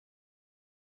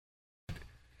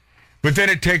But then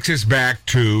it takes us back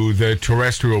to the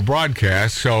terrestrial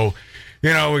broadcast. So, we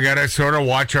got to sort of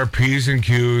watch our P's and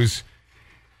Q's.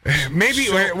 Maybe.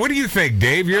 What do you think,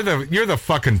 Dave? You're the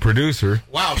fucking producer.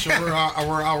 Wow. So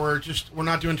we're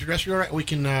not doing terrestrial. Right? We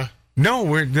can. No,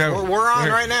 we're on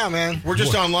right now, man. We're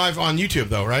just on live on YouTube,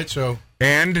 though, right? So.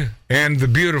 And the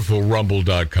beautiful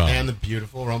Rumble.com. And the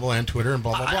beautiful Rumble and Twitter and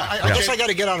blah, blah, blah. I guess I got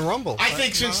to get on Rumble. I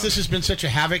think since this has been such a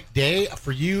havoc day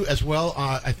for you as well,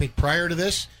 I think prior to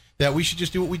this, that we should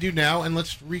just do what we do now and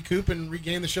let's recoup and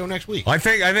regain the show next week. I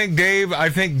think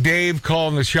Dave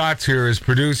calling the shots here as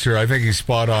producer. I think he's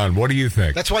spot on. What do you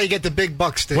think? That's why you get the big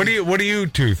bucks, Dave. What do you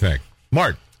two think?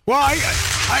 Mark? Well,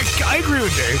 I agree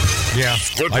with Dave. Yeah,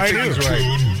 I do.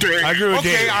 Right. I agree with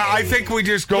Dave. Okay, I think we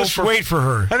just go Let's wait for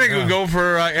her. I think we go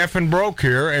for effing broke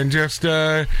here and just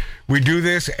we do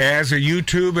this as a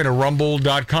YouTube and a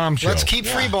Rumble.com show. Let's keep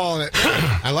freeballing it.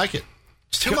 I like it.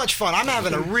 It's too much fun. I'm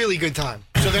having a really good time.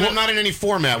 So then I'm not in any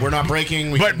format. We're not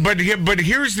breaking. But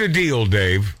here's the deal,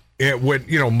 Dave.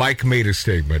 Mike made a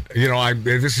statement.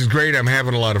 This is great. I'm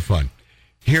having a lot of fun.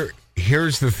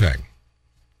 Here's the thing.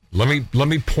 Let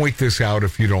me point this out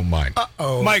if you don't mind.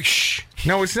 Uh-oh. Mike, shh.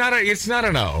 No, it's not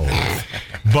an uh-oh.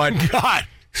 But God.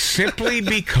 Simply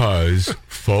because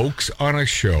folks on a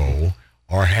show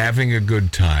are having a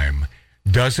good time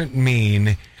doesn't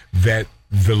mean that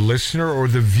the listener or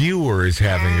the viewer is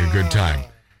having a good time.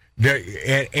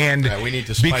 And we need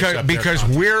to spice up because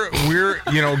we're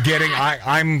getting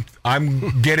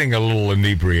I'm getting a little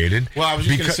inebriated. Well, I was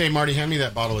just going to say, Marty, hand me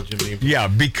that bottle of Jim Beam. Yeah,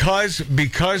 because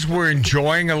we're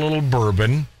enjoying a little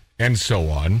bourbon and so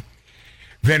on.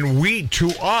 Then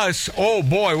to us, oh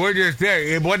boy, we're just there.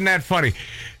 It wasn't that funny.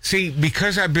 See,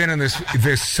 because I've been in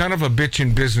this son of a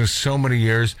bitchin' business so many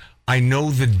years, I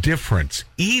know the difference.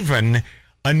 Even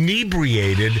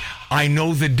inebriated, I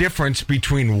know the difference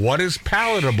between what is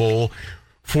palatable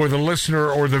for the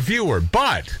listener or the viewer.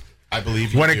 But I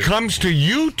believe when it comes to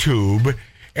YouTube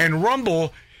and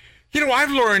Rumble,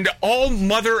 I've learned all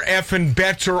mother effing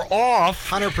bets are off.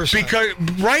 100%.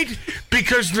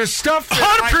 Because the stuff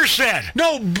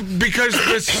 100%. Because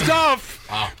the stuff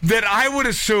that I would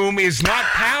assume is not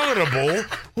palatable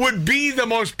would be the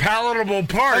most palatable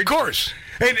part. Of course.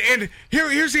 And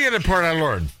here's the other part I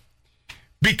learned.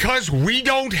 Because we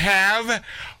don't have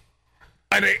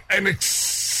an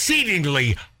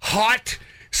exceedingly hot,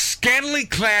 scantily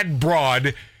clad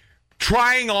broad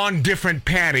trying on different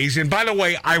panties. And by the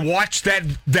way, I watched that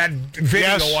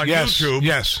video on YouTube.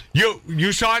 Yes.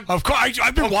 You saw it? Of course.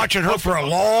 I've been watching her for a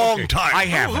long time. I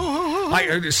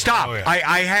haven't. Stop. Oh,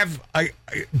 yeah. I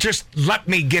just let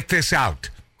me get this out.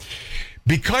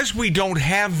 Because we don't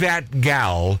have that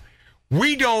gal,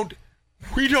 we don't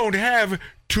have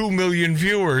 2 million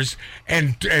viewers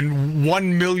and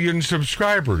 1 million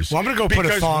subscribers. Well, I'm going to go put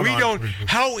a thong on.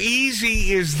 How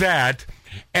easy is that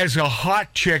as a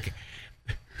hot chick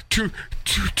to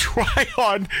try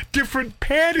on different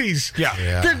panties?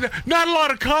 Yeah. Not a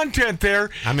lot of content there.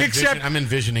 I'm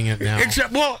envisioning it now.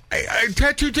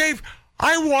 Tattoo Dave,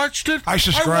 I watched it. I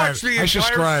subscribed.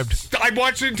 I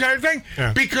watched the entire thing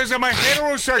because I'm a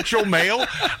heterosexual male.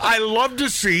 I love to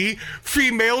see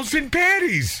females in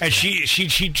panties. And she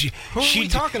Who are we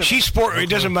talking about? She sport. It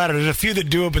doesn't matter. There's a few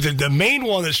that do it, but the main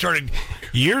one that started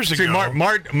years ago. See,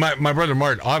 my brother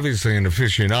Mart, obviously an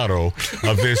aficionado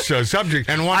of this subject,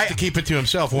 and wants to keep it to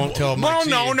himself. Won't tell Mike.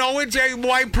 Well, no. It's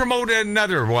why promote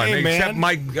another one except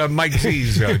man. Mike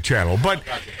Z's channel. But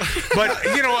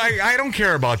I don't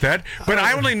care about that. But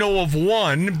I only know of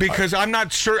one because I'm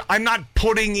not sure. I'm not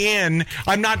putting in.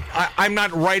 I'm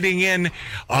not writing in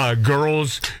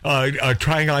girls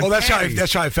trying on. Oh, that's panties.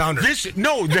 that's how I found her.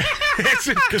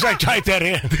 Because I typed that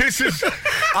in. This is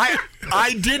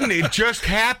I didn't. It just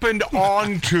happened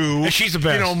onto. She's the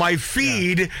best. My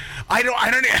feed. Yeah.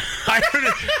 I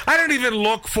don't even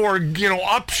look for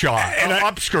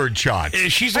upskirt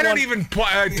shots. I don't even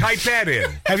type that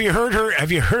in. Have you heard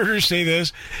her say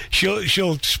this?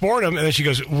 She'll sport them and then she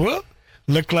goes, "Whoop."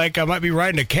 Look like I might be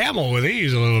riding a camel with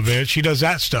these a little bit. She does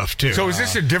that stuff too. So is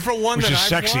this a different one? Which is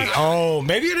sexy. Watched? Oh,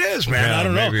 maybe it is, man. Yeah, I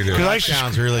don't know. Because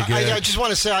sounds really good. I just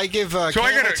want to say I give camel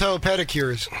toe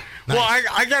pedicures. Nice. Well,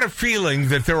 I got a feeling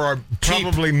that there are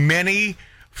probably many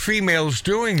females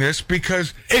doing this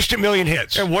because instant million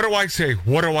hits. And what do I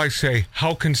say?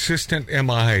 How consistent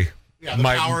am I? Yeah, the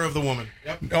power of the woman.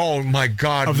 Yep. Oh my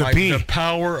God! The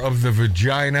power of the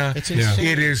vagina. It's insane.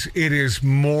 It is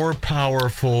more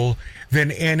powerful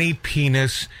than any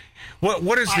penis.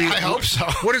 What is the? I hope so.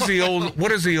 What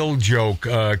is the old joke?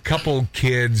 A couple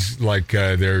kids like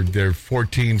they're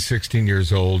 14, 16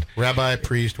 years old. Rabbi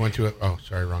priest went to it. Oh,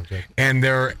 sorry, wrong joke. And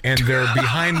they're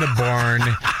behind the barn,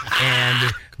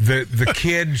 and the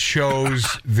kid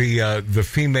shows the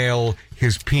female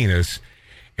his penis,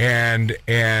 and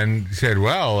said,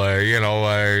 well,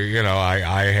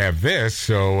 I have this,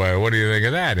 so what do you think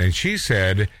of that? And she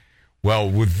said, well,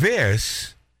 with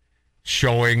this,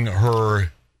 showing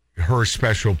her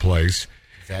special place,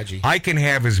 Veggie. I can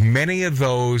have as many of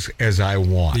those as I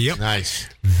want. Yep. Nice.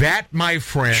 That, my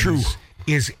friends,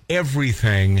 is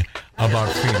everything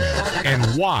about females. And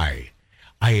why?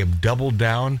 I have doubled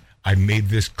down. I made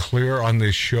this clear on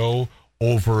this show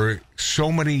over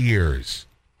so many years.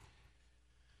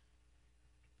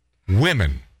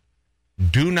 Women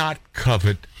do not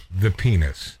covet the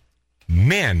penis.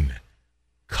 Men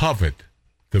covet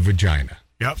the vagina.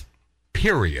 Yep.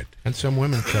 Period. And some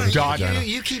women covet Dot. the vagina.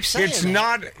 You keep saying It's that.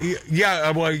 not.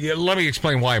 Yeah. Well, let me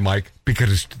explain why, Mike.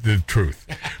 Because it's the truth.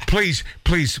 Please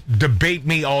debate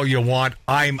me all you want.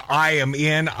 I am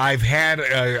in. I've had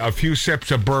a few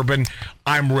sips of bourbon.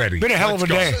 I'm ready. Been a hell of a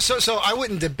day. So I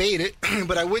wouldn't debate it,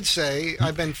 but I would say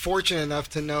I've been fortunate enough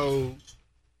to know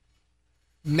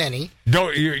many.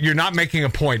 Don't, you're not making a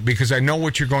point because I know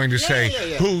what you're going to say.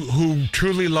 Yeah. Who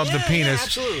truly love the penis,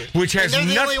 absolutely. which has And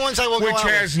they're the only ones I will go out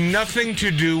with. nothing to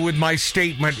do with my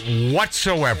statement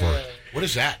whatsoever. What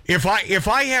is that? If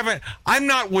I haven't, I'm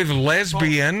not with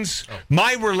lesbians.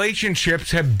 My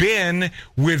relationships have been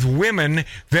with women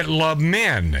that love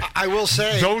men. I will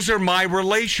say Those are my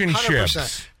relationships.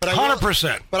 100%. But I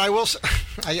 100%. But I will.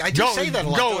 I do say that a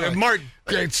lot. Go, don't I? Mark.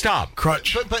 Stop.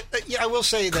 Crutch. But I will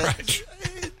say that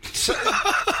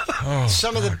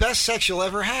some of the best sex you'll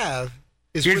ever have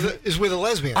is with a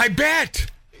lesbian. I bet.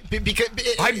 Because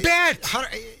I bet.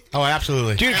 Oh,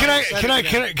 absolutely. Dude, can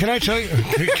I tell you?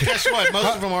 Guess what?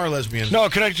 Most of them are lesbians. No,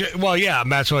 can I? Well, yeah,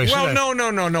 Matt's always said.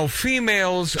 Well, no.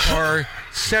 Females are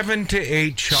 7 to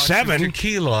 8 shots of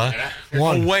tequila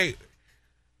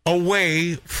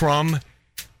away from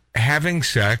having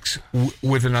sex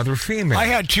with another female. I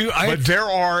had two. But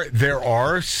there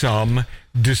are some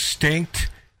distinct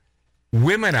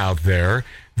women out there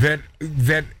that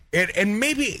and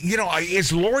maybe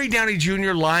is Lori Downey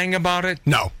Jr. lying about it?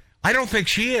 No. I don't think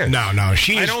she is. No,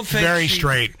 she is very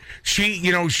straight. She's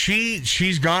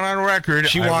gone on record.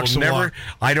 She walks the walk.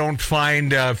 I don't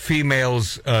find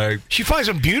females. She finds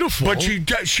them beautiful, but she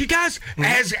does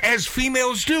as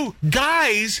females do.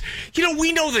 Guys,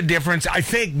 we know the difference. I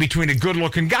think between a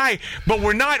good-looking guy, but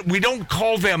we don't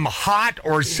call them hot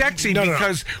or sexy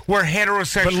because we're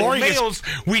heterosexual males.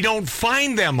 We don't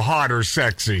find them hot or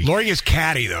sexy. Lori gets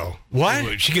catty though.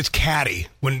 What? She gets catty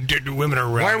when women are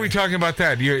around. Why are we talking about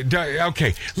that?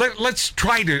 Okay, let's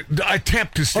try to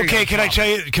attempt to stay. Okay, can I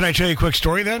tell you a quick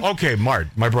story then? Okay, Mart,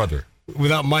 my brother.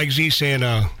 Without Mike Z saying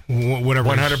whatever.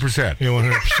 100%. Yeah,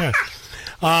 100%.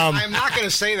 I'm not going to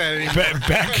say that anymore.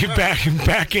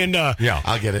 Back in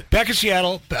I'll get it. Back in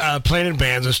Seattle, playing in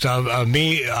bands and stuff.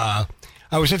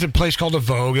 I was at the place called the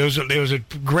Vogue. It was a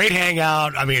great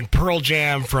hangout. I mean, Pearl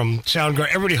Jam from Soundgarden.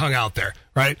 Everybody hung out there,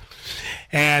 right?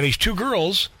 And these two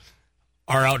girls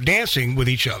are out dancing with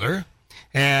each other.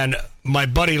 And my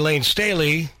buddy Lane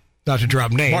Staley, not to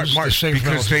drop names, Mark,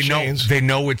 because they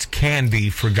know it's candy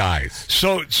for guys.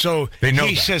 So they know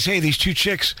he says, "Hey, these two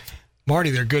chicks, Marty,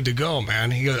 they're good to go,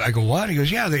 man." He goes, "I go, what?" He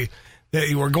goes, "Yeah,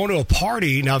 they were going to a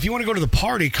party. Now, if you want to go to the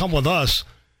party, come with us."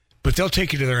 But they'll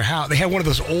take you to their house. They have one of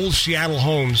those old Seattle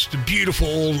homes, the beautiful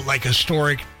old, like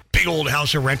historic, big old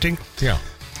house they're renting. Yeah.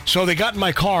 So they got in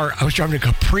my car. I was driving a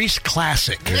Caprice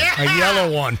Classic, a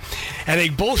yellow one. And they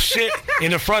both sit in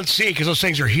the front seat because those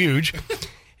things are huge.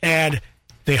 And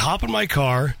they hop in my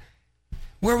car.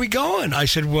 Where are we going? I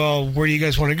said, well, where do you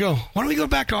guys want to go? Why don't we go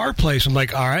back to our place? I'm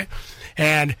like, all right.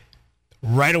 And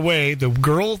right away, the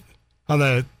girl on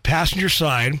the passenger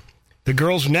side, the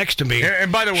girl's next to me.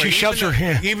 And by the way, she shoves her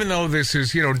hand. Even though this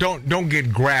is, don't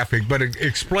get graphic, but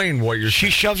explain what you're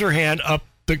saying. She shoves her hand up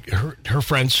her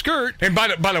friend's skirt. And by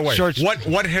the way,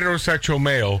 what heterosexual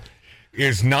male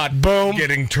is not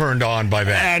getting turned on by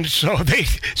that? And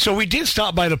so we did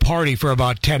stop by the party for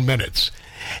about 10 minutes.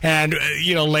 And,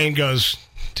 Lane goes,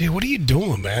 dude, what are you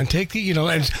doing, man? Take the,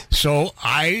 and so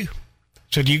I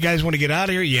said, do you guys want to get out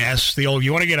of here? Yes. The old,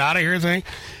 you want to get out of here thing?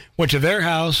 Went to their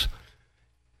house.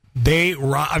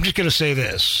 I'm just going to say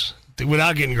this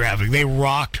without getting graphic. They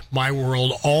rocked my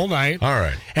world all night. All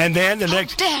right. And then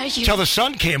till the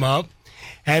sun came up.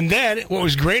 And then what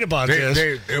was great about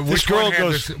which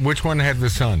one had the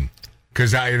sun?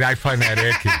 Because I find that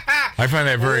icky. I find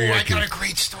that very icky. I got a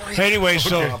great story. Anyway,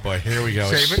 so oh boy, here we go.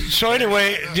 Save it. So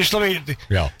anyway, just let me.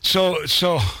 Yeah. So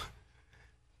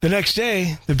the next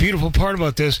day, the beautiful part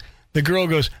about this, the girl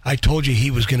goes, "I told you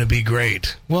he was going to be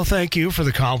great." Well, thank you for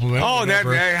the compliment. Oh,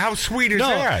 how sweet is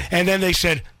that? And then they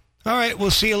said, All right, we'll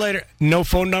see you later. No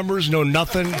phone numbers, no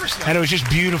nothing. And it was just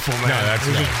beautiful, man. No, that's it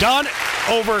was nice. just done,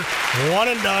 over, one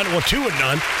and done, well, two and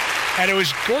done. And it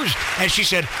was gorgeous. And she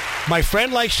said, my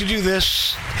friend likes to do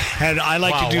this, and I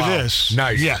like to do this.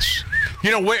 Nice. Yes. You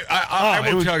know, wait,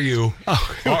 I will tell you,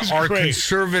 our great.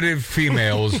 conservative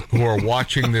females who are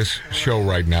watching this show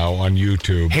right now on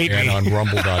YouTube Hate and me. on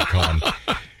Rumble.com,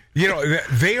 you know,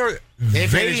 they are...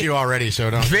 They've hated you already, so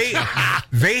don't.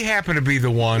 They happen to be the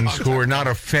ones who are not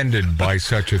offended by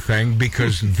such a thing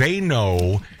because they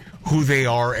know who they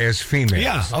are as females.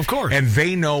 Yeah, of course. And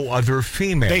they know other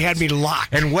females. They had me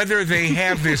locked. And whether they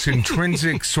have this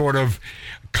intrinsic sort of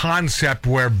concept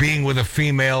where being with a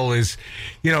female is,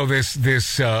 you know,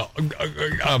 this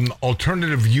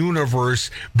alternative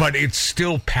universe, but it's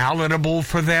still palatable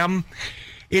for them,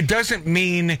 it doesn't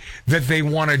mean that they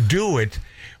want to do it.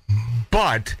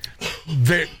 But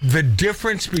the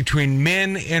difference between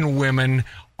men and women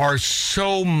are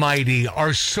so mighty,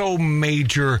 are so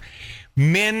major.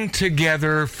 Men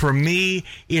together, for me,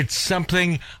 it's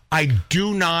something I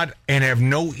do not and have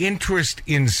no interest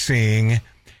in seeing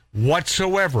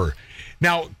whatsoever.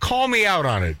 Now, call me out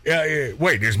on it.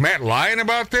 Wait, is Matt lying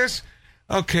about this?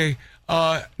 Okay,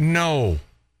 no.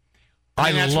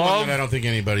 I don't think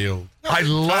anybody will. I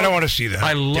don't want to see that.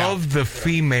 I love the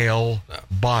female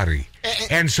body.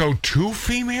 And so two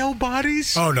female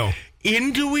bodies? Oh, no.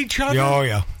 Into each other? Oh,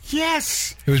 yeah.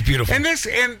 Yes. It was beautiful. And this,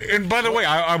 and by the way,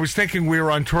 I was thinking we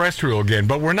were on terrestrial again,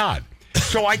 but we're not.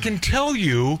 So I can tell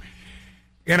you,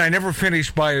 and I never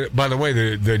finished, by the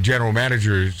way, the general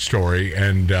manager story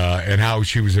and how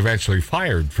she was eventually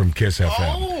fired from Kiss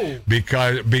FM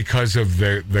because of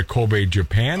the Kobe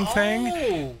Japan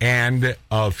thing and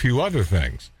a few other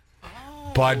things.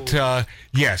 But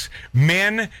yes,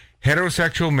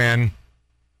 heterosexual men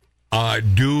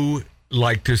do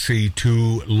like to see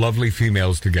two lovely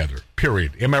females together.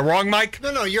 Period. Am I wrong, Mike?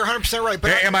 No, you're 100% right.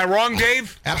 But Am I wrong,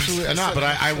 Dave? Absolutely not. But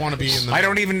I want to be in the. I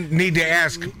don't even need to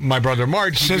ask my brother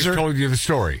Marge. He just told you the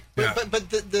story. But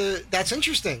the that's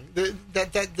interesting.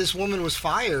 That this woman was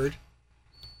fired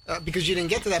because you didn't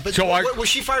get to that. But So was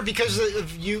she fired because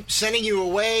of you sending you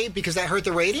away because that hurt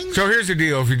the ratings? So here's the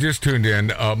deal. If you just tuned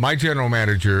in, my general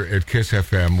manager at Kiss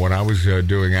FM, when I was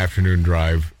doing Afternoon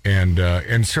Drive, and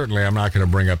certainly I'm not going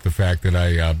to bring up the fact that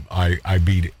I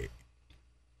beat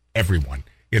everyone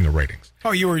in the ratings.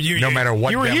 Oh, you were huge. No matter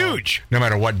what. You were demo, huge. No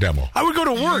matter what demo. I would go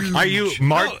to work.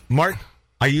 Mark.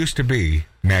 I used to be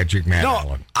Magic Man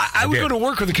Allen. I would did. go to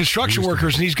work with the construction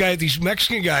workers, and these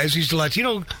Mexican guys, these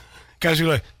Latino guys who are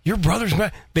like, your brother's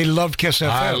man. They loved Kiss FM.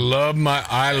 I love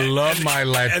my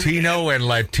Latino and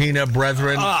Latina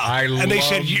brethren. And they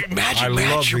said, Magic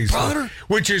Man's your brother? Folks.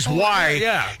 Which is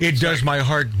why it does my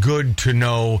heart good to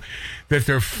know that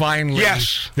they're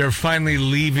finally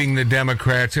leaving the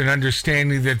Democrats and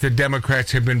understanding that the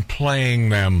Democrats have been playing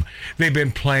them. They've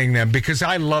been playing them because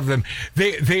I love them.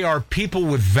 They are people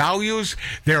with values.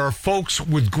 They are folks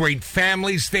with great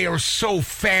families. They are so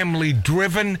family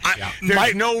driven.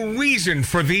 There's no reason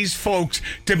for these folks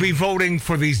to be voting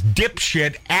for these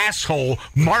dipshit asshole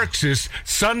Marxist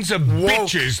sons of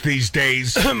bitches these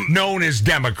days known as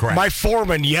Democrats. My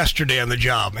foreman yesterday on the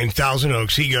job in Thousand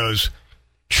Oaks, he goes,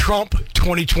 Trump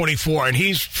 2024, and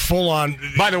he's full on.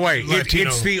 By the way,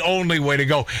 it's the only way to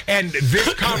go. And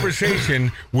this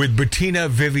conversation with Bettina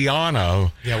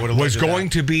Viviano was going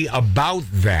to be about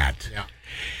that. Yeah.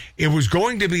 It was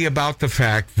going to be about the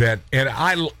fact that, and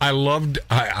I love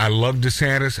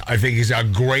DeSantis. I think he's a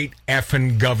great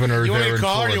effing governor. You want there to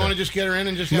call her? Florida. You want to just get her in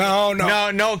and just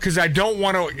no, because I don't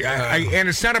want to. And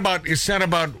it's not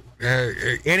about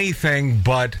anything,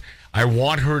 but I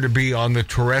want her to be on the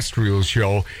terrestrial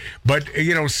show. But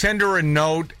send her a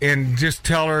note and just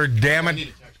tell her, damn it,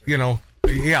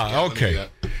 okay.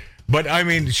 But I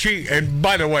mean, and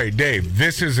by the way, Dave,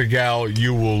 this is a gal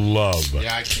you will love.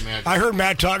 Yeah, I can imagine. I heard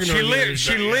Matt talking to her.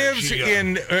 She lives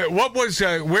in what was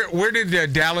where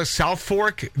did Dallas South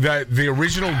Fork, the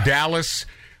original Dallas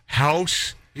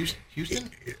house? Houston?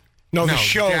 No, the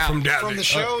show from Dallas. From the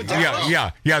show, Dallas?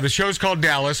 Yeah. The show's called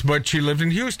Dallas, but she lived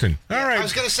in Houston. All right. I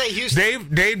was going to say Houston.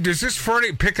 Dave, does this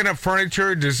picking up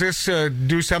furniture? Does this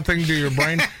do something to your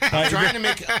brain? I'm trying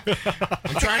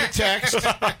to text.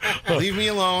 Leave me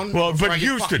alone. Well, but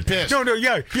Houston.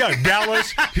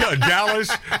 Dallas,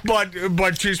 Dallas.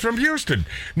 But she's from Houston.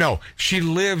 No, she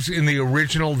lives in the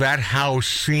original that house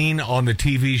scene on the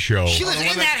TV show. She lives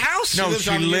in that house. No,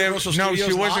 she lives. No,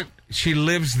 she wasn't. She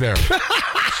lives there.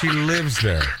 She lives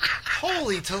there.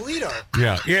 Holy Toledo.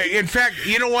 Yeah. In fact,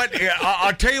 you know what?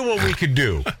 I'll tell you what we could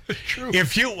do. True.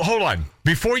 If you hold on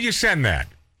before you send that,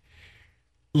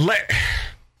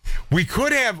 We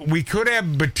could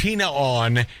have Bettina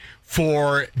on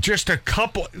for just a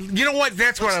couple. You know what?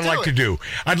 That's what I'd like to do.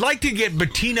 I'd like to get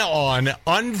Bettina on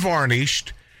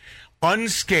unvarnished,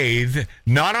 unscathed,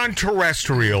 not on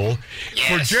terrestrial,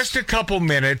 for just a couple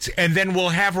minutes, and then we'll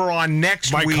have her on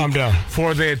next week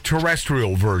for the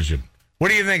terrestrial version. What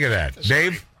do you think of that,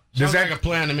 Dave? Sounds like a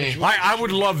plan to me. I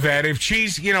would love that if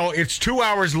she's, it's 2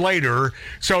 hours later,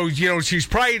 so, she's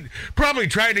probably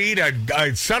trying to eat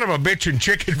a son of a bitch and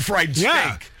chicken fried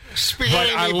steak.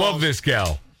 Spaghetti But I love this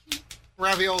gal.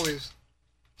 Raviolis.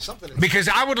 Something. Because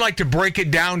I would like to break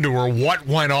it down to her what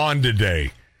went on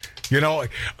today.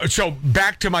 So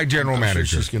back to my general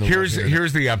manager. Here's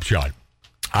the upshot.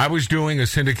 I was doing a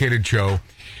syndicated show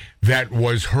that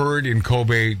was heard in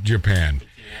Kobe, Japan.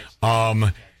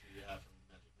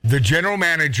 The general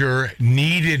manager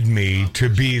needed me to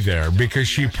be there because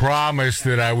she promised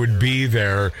that I would be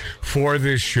there for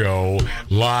this show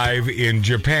live in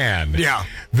Japan. Yeah.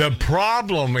 The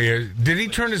problem is, did he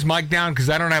turn his mic down? Because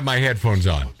I don't have my headphones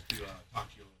on.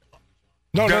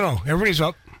 No. Everybody's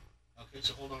up.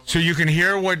 So you can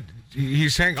hear what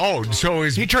he's saying? Oh, so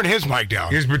he turned his mic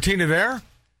down. Is Bettina there?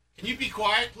 Can you be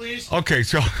quiet, please? Okay,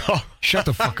 so... Shut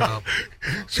the fuck up.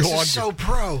 This is so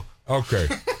pro. Okay.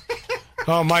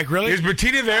 Oh, Mike, really? Is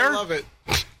Bettina there? I love it.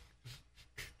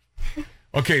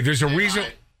 Okay, there's a reason...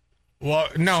 Hi. Well,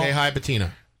 no. Say hi,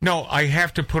 Bettina. No, I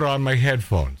have to put on my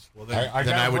headphones. Well, then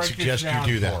I would suggest you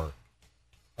do that.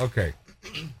 Okay.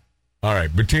 All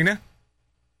right, Bettina?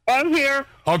 I'm here.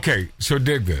 Okay, so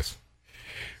dig this.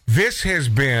 This has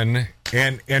been,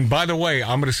 and by the way,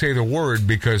 I'm going to say the word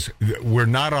because we're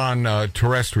not on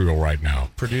terrestrial right now.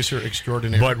 Producer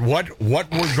extraordinaire. But what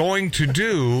we're going to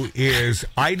do is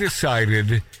I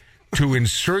decided to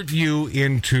insert you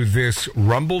into this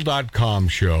Rumble.com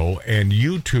show and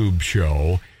YouTube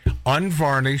show,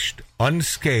 unvarnished,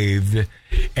 unscathed,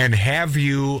 and have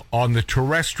you on the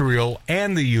terrestrial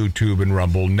and the YouTube and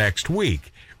Rumble next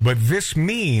week. But this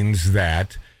means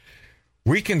that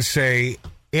we can say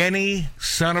any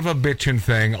son of a bitchin'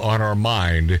 thing on our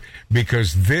mind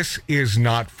because this is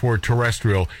not for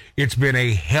terrestrial. It's been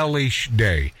a hellish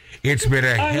day. It's been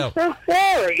a I'm so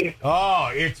sorry.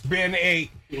 Oh, it's been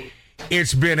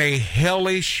a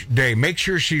hellish day. Make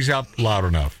sure she's up loud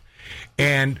enough.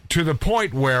 And to the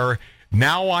point where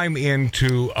now I'm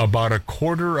into about a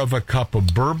quarter of a cup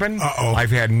of bourbon. Uh-oh.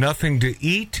 I've had nothing to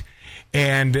eat.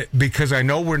 And because I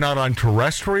know we're not on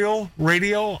terrestrial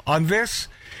radio on this,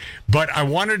 but I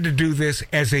wanted to do this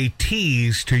as a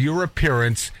tease to your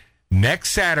appearance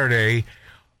next Saturday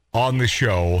on the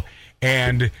show.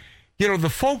 And, the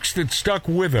folks that stuck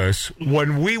with us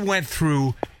when we went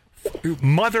through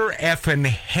mother effing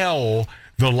hell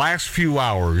the last few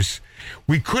hours,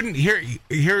 we couldn't here.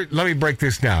 Let me break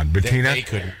this down, Bettina. They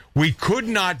couldn't. We could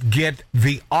not get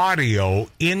the audio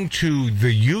into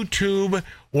the YouTube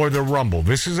or the Rumble.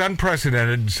 This is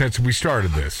unprecedented since we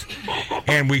started this.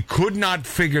 And we could not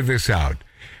figure this out.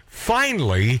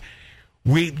 Finally,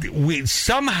 we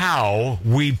somehow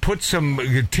put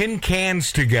some tin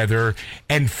cans together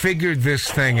and figured this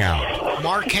thing out.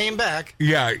 Mark came back.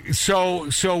 Yeah, so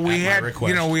we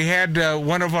had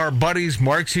one of our buddies,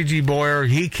 Mark C.G. Boyer.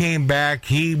 He came back.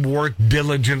 He worked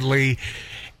diligently,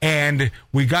 and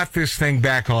we got this thing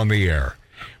back on the air.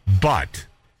 But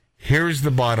here's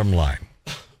the bottom line.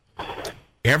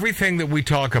 Everything that we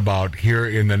talk about here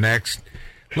in the next,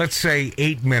 let's say,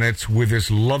 8 minutes with this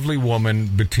lovely woman,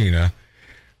 Bettina,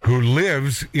 who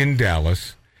lives in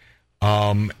Dallas,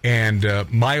 and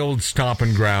my old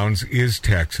stomping grounds is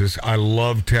Texas. I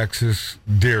love Texas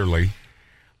dearly,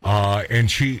 and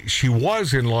she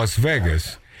was in Las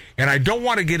Vegas. And I don't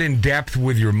want to get in depth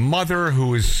with your mother,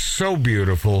 who is so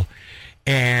beautiful,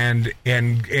 and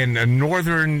a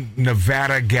northern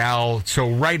Nevada gal. So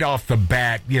right off the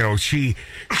bat, she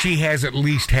has at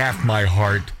least half my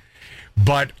heart.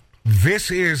 But this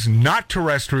is not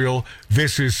terrestrial.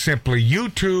 This is simply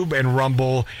YouTube and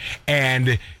Rumble,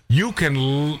 and you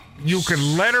can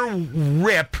let her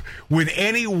rip with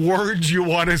any words you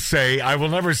want to say. I will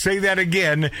never say that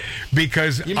again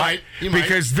because You might.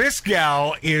 Because this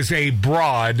gal is a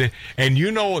broad, and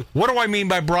what do I mean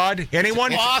by broad?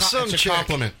 Anyone? Awesome It's a chick.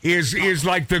 compliment. Is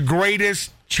like the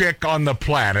greatest chick on the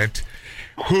planet,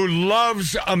 who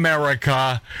loves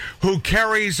America, who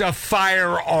carries a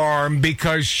firearm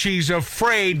because she's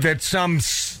afraid that some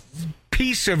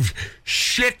piece of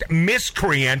shit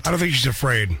miscreant. I don't think she's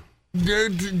afraid.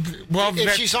 Well,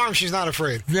 If she's armed, she's not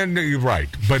afraid. then you're right,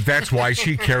 but that's why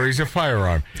she carries a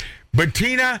firearm.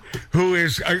 Bettina, who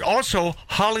is also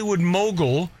Hollywood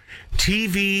mogul,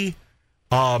 TV,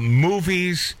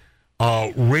 movies,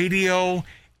 radio,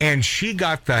 and she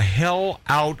got the hell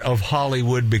out of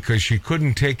Hollywood because she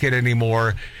couldn't take it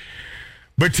anymore.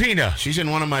 Bettina. She's in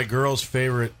one of my girls'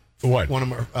 favorite. What? One of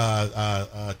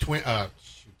my twin. All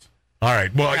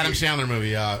right. Well, Adam Sandler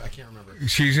movie. I can't remember.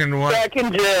 She's in what? Jack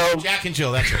and Jill. Jack and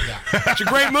Jill. That's it. Yeah. It's a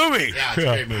great movie. Yeah, it's a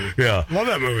great movie. Yeah. Love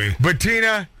that movie.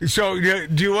 Bettina, so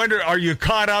do you are you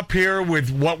caught up here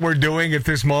with what we're doing at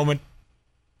this moment?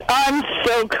 I'm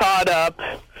so caught up.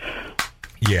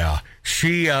 Yeah.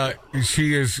 She's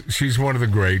one of the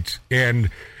greats. And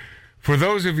for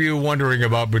those of you wondering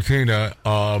about Bettina,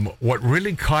 what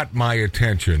really caught my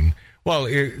attention, well,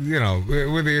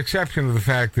 with the exception of the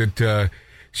fact that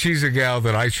she's a gal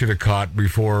that I should have caught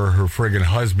before her friggin'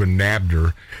 husband nabbed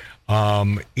her,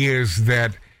 is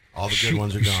that all the good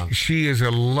ones are gone. She is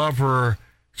a lover.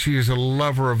 She is a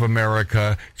lover of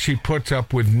America. She puts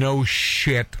up with no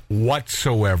shit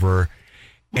whatsoever,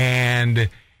 and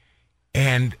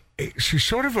she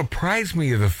sort of apprised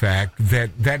me of the fact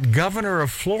that governor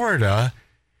of Florida,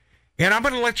 and I'm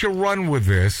going to let you run with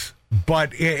this,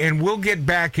 and we'll get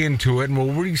back into it, and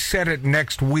we'll reset it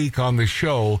next week on the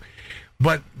show.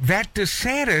 But that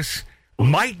DeSantis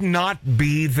might not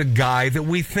be the guy that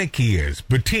we think he is.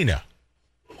 Bettina.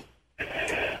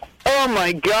 Oh,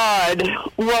 my God.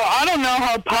 Well, I don't know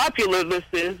how popular this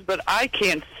is, but I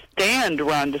can't stand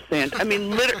Ron DeSantis. I mean,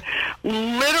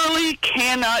 literally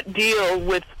cannot deal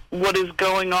with what is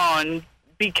going on,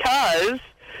 because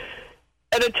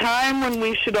at a time when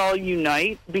we should all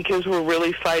unite because we're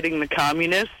really fighting the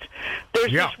communists,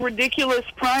 there's this ridiculous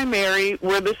primary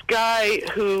where this guy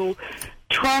who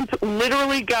Trump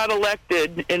literally got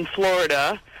elected in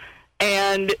Florida,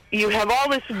 and you have all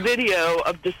this video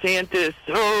of DeSantis,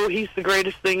 oh, he's the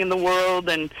greatest thing in the world,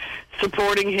 and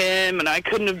supporting him, and I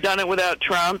couldn't have done it without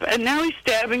Trump, and now he's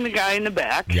stabbing the guy in the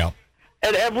back. Yep.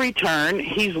 At every turn.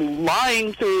 He's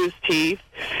lying through his teeth.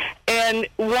 And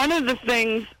one of the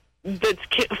things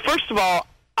first of all,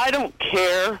 I don't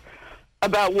care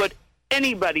about what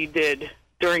anybody did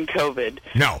during COVID.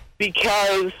 No.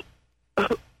 Because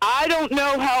I don't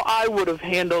know how I would have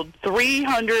handled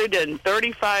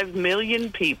 335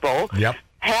 million people. Yep.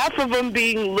 Half of them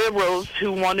being liberals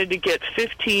who wanted to get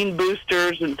 15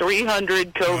 boosters and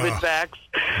 300 COVID vax.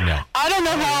 No. I don't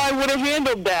know how I would have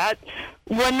handled that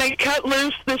when they cut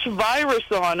loose this virus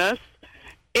on us,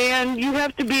 and you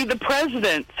have to be the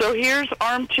president. So here's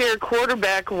armchair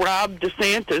quarterback Rob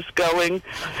DeSantis going,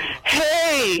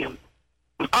 hey,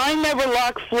 I never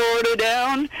locked Florida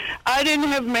down. I didn't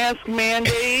have mask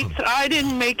mandates. I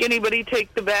didn't make anybody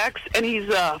take the vax, and he's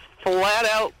a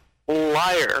flat-out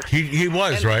liar. He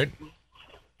was, right?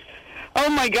 Oh,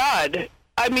 my God.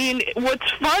 I mean, what's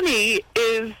funny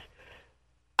is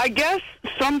I guess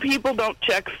some people don't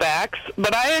check facts,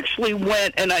 but I actually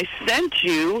went and I sent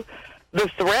you the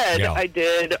thread I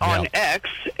did on X,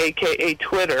 a.k.a.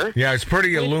 Twitter. Yeah, it's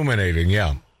pretty illuminating,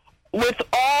 With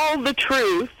all the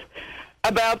truth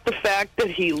about the fact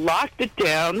that he locked it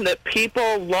down, that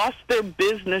people lost their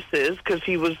businesses because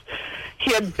he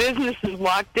had businesses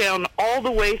locked down all the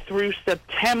way through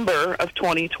September of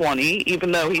 2020,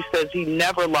 even though he says he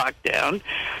never locked down.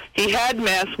 He had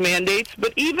mask mandates,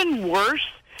 but even worse,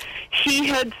 he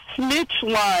had snitch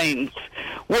lines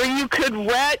where you could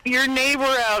rat your neighbor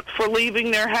out for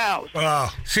leaving their house.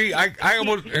 See, I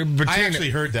almost... Bettina, I actually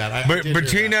heard that. But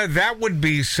Bettina, that would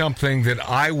be something that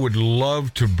I would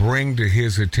love to bring to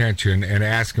his attention and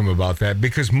ask him about that,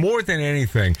 because more than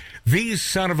anything, these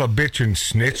son of a bitchin'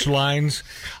 snitch lines,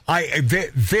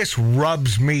 this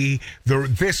rubs me,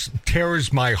 this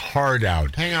tears my heart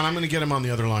out. Hang on, I'm going to get him on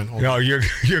the other line. Hold No, on. you're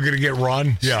going to get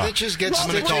Ron? Yeah. Snitches get Well,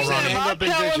 stitches wait a and minute, end I'll up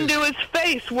in tell him ditches. to his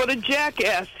face what a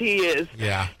jackass he is.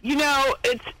 Yeah. You know,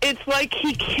 it's like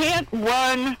he can't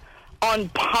run on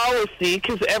policy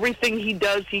because everything he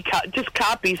does, he just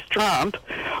copies Trump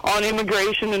on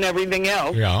immigration and everything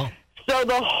else. Yeah. So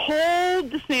the whole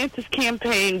DeSantis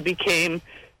campaign became,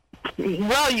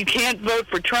 well, you can't vote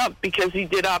for Trump because he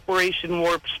did Operation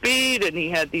Warp Speed and he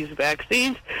had these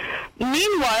vaccines.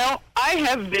 Meanwhile, I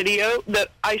have video that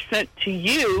I sent to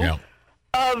you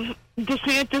of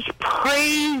DeSantis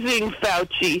praising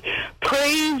Fauci,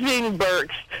 praising Birx,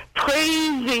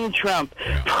 praising Trump,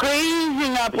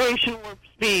 praising Operation Warp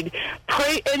Speed,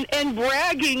 and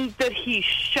bragging that he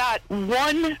shot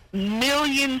 1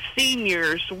 million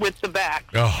seniors with the vax.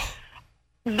 Oh.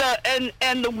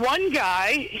 And the one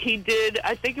guy he did,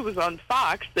 I think it was on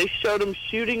Fox, they showed him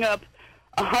shooting up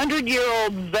a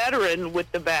 100-year-old veteran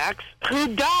with the vax who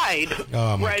died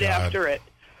right after it.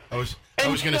 I was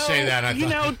going to say that. I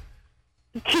thought...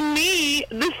 to me,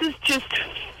 this is just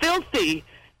filthy,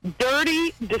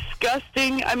 dirty,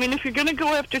 disgusting. I mean, if you're going to go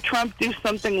after Trump, do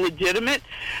something legitimate.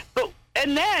 But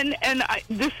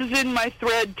this is in my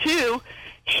thread too,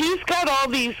 he's got all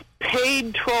these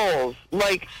paid trolls,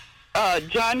 like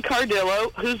John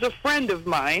Cardillo, who's a friend of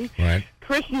mine, Right.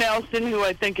 Chris Nelson, who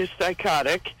I think is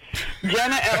psychotic,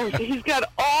 Jenna Ellis. He's got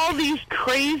all these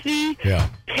crazy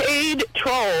paid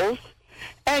trolls,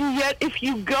 and yet if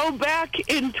you go back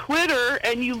in Twitter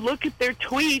and you look at their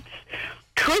tweets,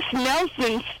 Chris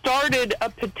Nelson started a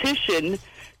petition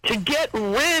to get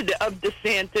rid of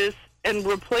DeSantis and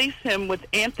replace him with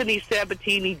Anthony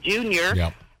Sabatini Jr.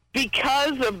 Yep.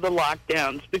 because of the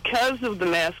lockdowns, because of the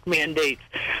mask mandates,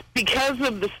 because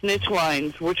of the snitch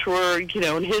lines, which were,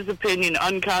 in his opinion,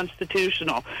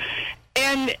 unconstitutional.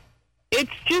 And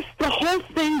it's just, the whole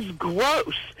thing's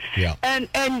gross. Yeah. And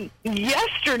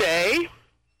yesterday,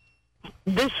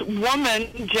 this woman,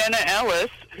 Jenna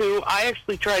Ellis, who I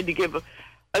actually tried to give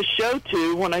a show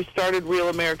to when I started Real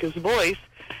America's Voice,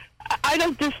 I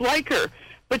don't dislike her.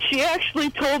 But she actually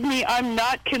told me I'm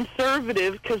not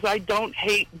conservative because I don't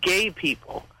hate gay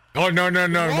people. Oh, no.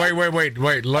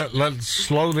 Wait. Let's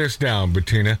slow this down,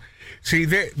 Bettina. See,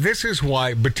 this is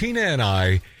why Bettina and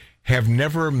I have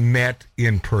never met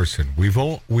in person.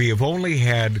 We have only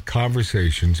had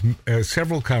conversations,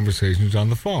 several conversations on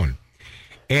the phone.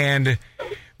 And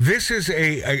this is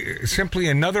simply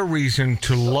another reason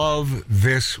to love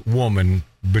this woman,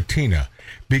 Bettina,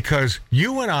 because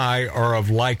you and I are of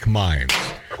like minds.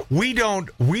 We don't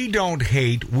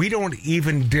hate, we don't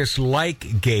even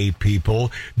dislike gay people.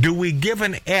 Do we give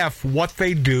an F what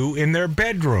they do in their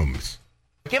bedrooms?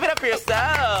 Give it up for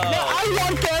yourself. No, I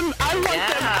want them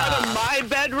out of my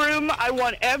bedroom. I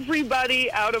want everybody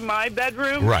out of my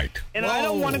bedroom. Right. And I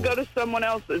don't want to go to someone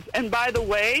else's. And by the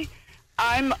way,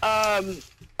 I'm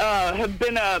have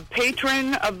been a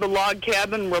patron of the Log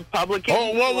Cabin Republicans.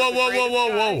 Oh,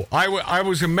 whoa. I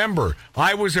was a member.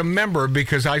 I was a member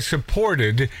because I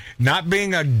supported, not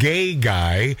being a gay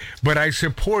guy, but I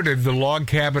supported the Log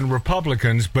Cabin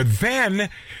Republicans. But then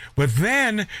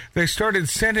they started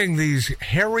sending these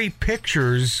hairy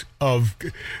pictures of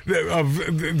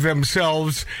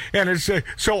themselves, and it's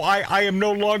so I am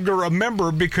no longer a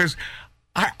member because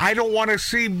I don't want to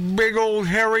see big old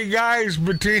hairy guys,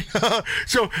 Bettina.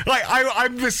 So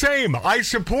I'm the same. I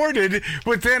supported,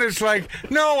 but then it's like,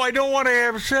 no, I don't want to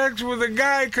have sex with a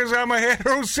guy because I'm a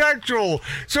heterosexual.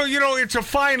 So, it's a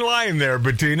fine line there,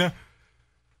 Bettina.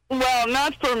 Well,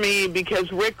 not for me, because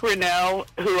Rick Grinnell,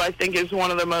 who I think is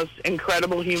one of the most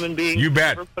incredible human beings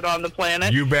ever put on the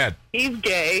planet. You bet. He's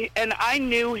gay, and I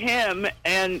knew him,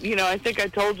 and, I think I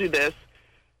told you this.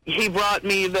 He brought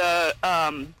me the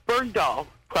Bergdahl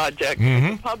Project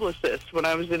as a publicist when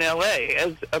I was in L.A.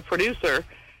 as a producer.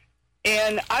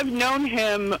 And I've known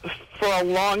him for a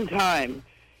long time.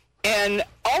 And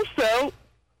also,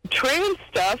 trans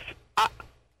stuff,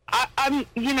 I'm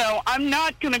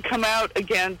not going to come out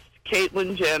against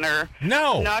Caitlyn Jenner.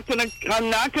 No. I'm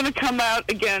not going to come out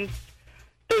against.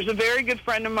 There's a very good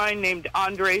friend of mine named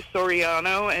Andre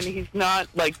Soriano, and he's not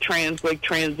like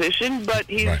transition, but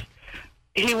he's. Right.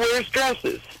 He wears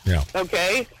dresses. Yeah.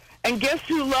 Okay? And guess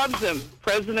who loves him?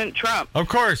 President Trump. Of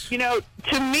course.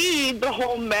 To me, the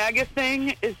whole MAGA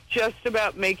thing is just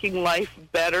about making life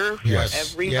better for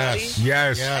everybody.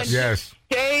 Yes.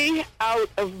 Stay out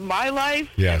of my life,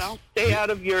 and I'll stay out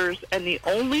of yours. And the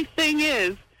only thing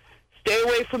is, stay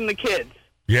away from the kids.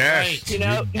 Yes.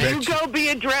 You go be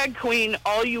a drag queen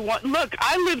all you want. Look,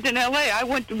 I lived in L.A. I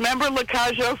remember La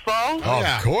Cage aux Folles? Oh,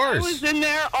 of course. I was in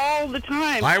there all the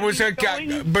time.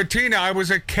 Bettina, I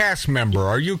was a cast member.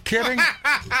 Are you kidding?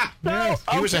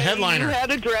 He was a headliner. You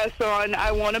had a dress on.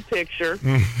 I want a picture.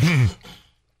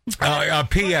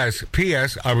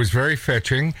 P.S. I was very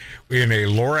fetching in a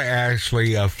Laura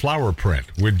Ashley flower print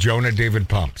with Jonah David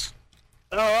Pumps.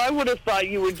 Oh, I would have thought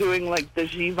you were doing like the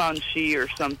Givenchy or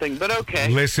something, but okay.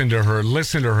 Listen to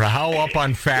her. How up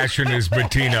on fashion is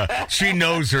Bettina? She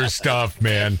knows her stuff,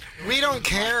 man. We don't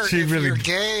care if you're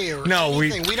gay or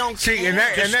anything. We don't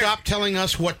care. Stop telling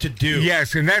us what to do.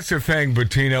 Yes, and that's the thing,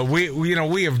 Bettina.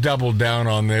 We have doubled down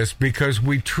on this because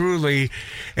we truly,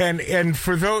 and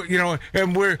for those,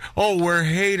 and we're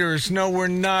haters. No, we're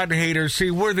not haters. See,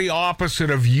 we're the opposite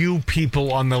of you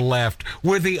people on the left.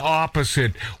 We're the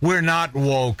opposite. We're not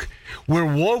woke. We're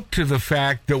woke to the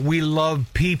fact that we love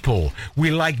people. We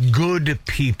like good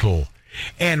people.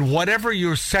 And whatever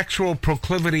your sexual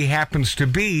proclivity happens to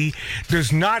be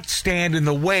does not stand in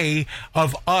the way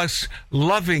of us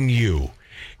loving you.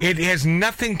 It has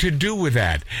nothing to do with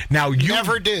that. Now, you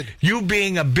never did. You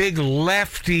being a big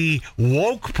lefty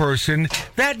woke person,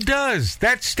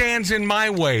 that stands in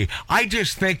my way. I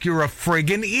just think you're a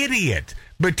friggin' idiot.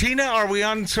 Bettina, are we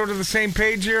on sort of the same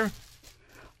page here?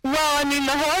 Well, I mean,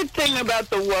 the hard thing about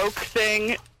the woke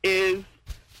thing is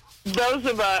those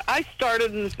of us, I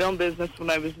started in the film business when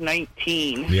I was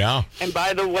 19. Yeah. And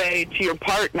by the way, to your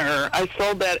partner, I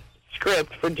sold that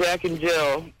script for Jack and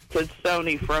Jill to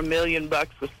Sony for $1 million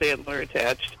with Sandler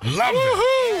attached. Love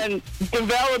it. And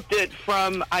developed it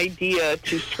from idea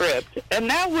to script. And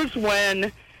that was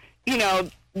when, you know,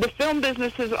 the film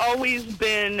business has always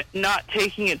been not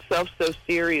taking itself so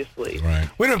seriously. Right.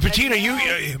 Wait a minute, Bettina,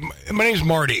 my name's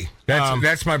Marty.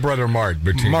 That's my brother,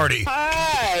 Bettina. Marty.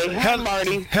 Hi,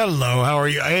 Marty. Hello, how are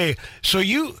you? Hey, so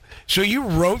you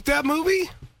wrote that movie?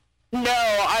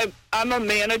 No, I'm a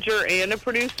manager and a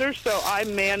producer, so I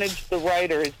manage the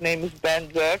writer. His name is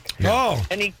Ben Zook. Oh.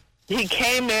 And he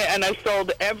came in, and I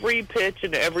sold every pitch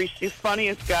and he's the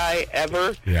funniest guy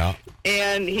ever. Yeah.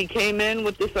 And he came in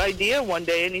with this idea one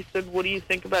day, and he said, what do you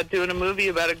think about doing a movie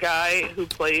about a guy who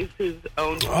plays his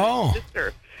own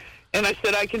sister? And I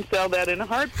said, I can sell that in a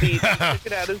heartbeat. I took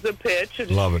it out as a pitch. And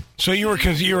love it. So you were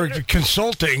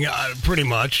consulting pretty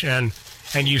much, and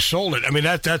you sold it. I mean,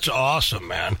 that's awesome,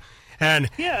 man.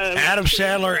 And yeah, Adam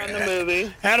Sandler, on the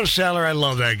movie. Adam Sandler, I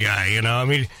love that guy. You know, I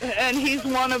mean, and he's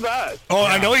one of us. Oh, yeah.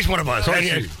 I know he's one of us.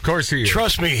 Of course he is.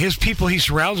 Trust me, his people he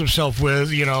surrounds himself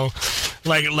with, you know,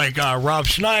 like Rob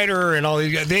Schneider and all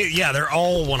these guys. They're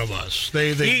all one of us.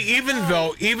 Even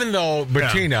though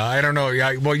Bettina, I don't know.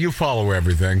 Well, you follow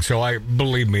everything, so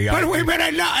believe me. By the way, man,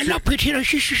 I love Bettina.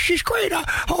 She's great.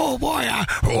 Oh boy,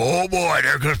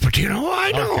 there goes Bettina. Oh,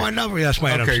 I know, okay. I love her. That's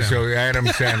my Adam Sandler. So Adam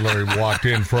Sandler walked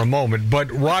in for a moment.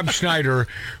 But Rob Schneider,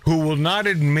 who will not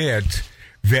admit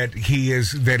that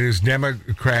his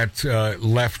Democrats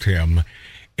left him,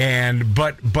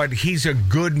 but he's a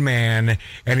good man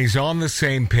and he's on the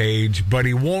same page, but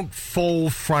he won't full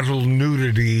frontal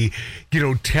nudity,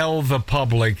 tell the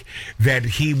public that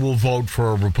he will vote for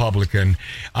a Republican.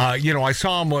 I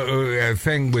saw him a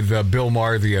thing with Bill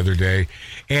Maher the other day,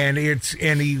 and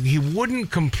he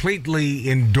wouldn't completely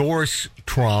endorse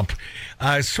Trump.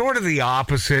 Sort of the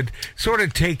opposite, sort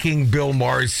of taking Bill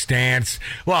Maher's stance.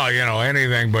 Well,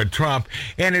 anything but Trump.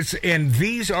 And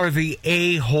these are the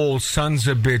a-hole sons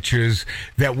of bitches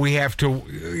that we have to.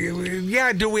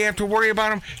 Yeah, do we have to worry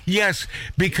about them? Yes,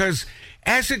 because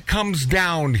as it comes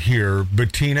down here,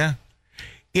 Bettina,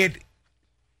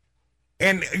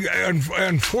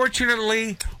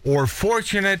 unfortunately or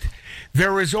fortunate,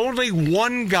 there is only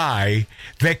one guy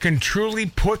that can truly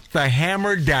put the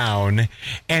hammer down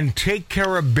and take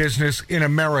care of business in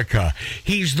America.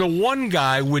 He's the one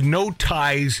guy with no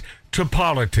ties to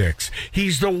politics.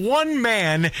 He's the one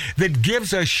man that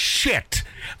gives a shit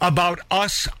about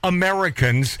us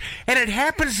Americans, and it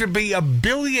happens to be a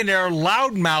billionaire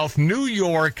loudmouth New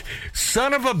York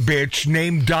son of a bitch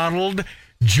named Donald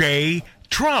J.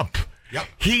 Trump. Yep.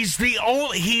 He's the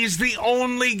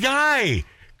only guy.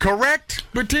 Correct,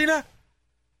 Bettina?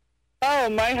 Oh,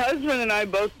 my husband and I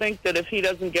both think that if he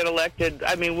doesn't get elected,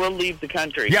 we'll leave the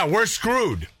country. Yeah, we're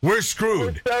screwed. We're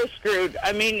screwed. We're so screwed.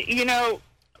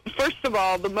 First of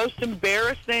all, the most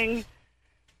embarrassing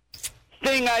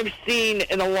thing I've seen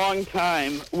in a long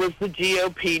time was the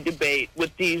GOP debate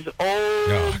with these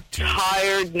old,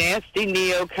 tired, nasty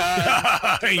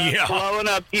neocons blowing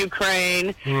up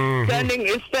Ukraine,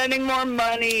 spending more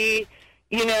money.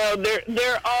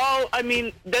 They're all,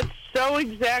 that's so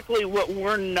exactly what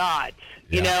we're not,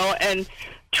 and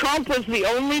Trump was the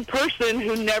only person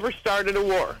who never started a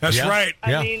war. That's right.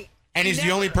 And he's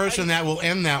the only person that will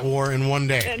end that war in one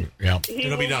day.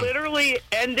 It'll be done. Literally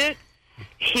end it.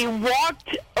 He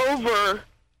walked over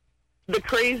the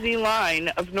crazy line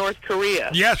of North Korea.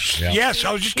 Yes.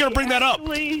 I was just going to bring that up.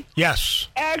 Yes.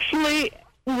 Actually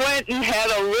went and had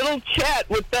a little chat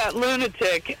with that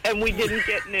lunatic, and we didn't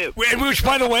get nuked. Which,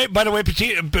 by the way,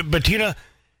 Bettina,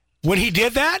 when he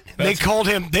did that, they called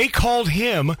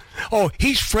him. Oh,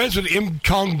 he's friends with Im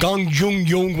Chong Gung Jung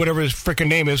Yung, whatever his freaking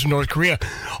name is in North Korea.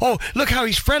 Oh, look how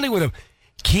he's friendly with him.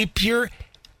 Keep your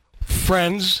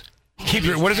friends. Keep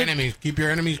your enemies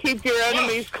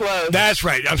close. That's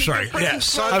right. I'm sorry.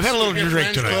 Yes, I've had a little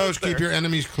drink tonight. Close, keep your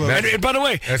enemies close. And by the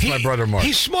way, that's my brother Mark.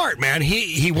 He's smart, man.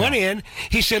 He went in.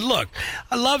 He said, "Look,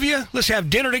 I love you. Let's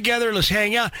have dinner together. Let's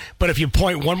hang out. But if you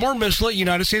point one more missile at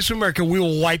United States of America, we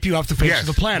will wipe you off the face of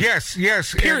the planet."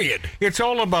 Yes. Period. It's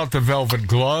all about the velvet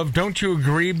glove. Don't you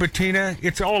agree, Bettina?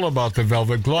 It's all about the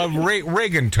velvet glove.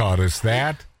 Reagan taught us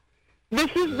that. This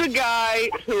is the guy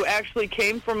who actually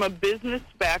came from a business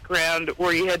background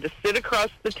where he had to sit across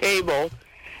the table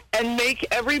and make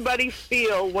everybody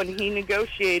feel when he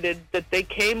negotiated that they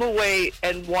came away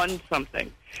and won something.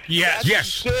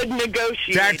 Yes. Good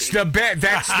negotiating. That's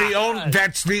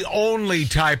the only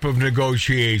type of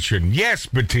negotiation. Yes,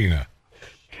 Bettina.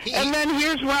 And then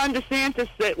here's Ron DeSantis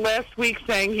that last week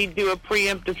saying he'd do a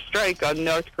preemptive strike on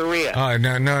North Korea.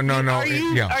 No.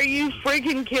 Are you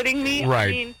freaking kidding me? Right,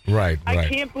 I mean, right. I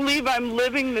can't believe I'm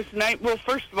living this night. Well,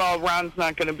 first of all, Ron's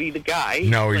not going to be the guy.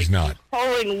 No, he's not. He's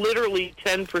polling literally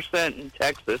 10% in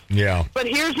Texas. Yeah. But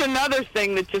here's another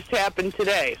thing that just happened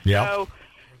today. Yeah. So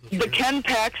the Ken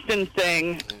Paxton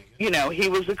thing, he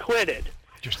was acquitted,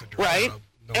 right?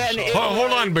 And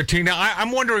Hold on, Bettina.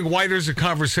 I'm wondering why there's a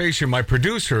conversation. My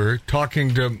producer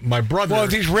talking to my brother. Well,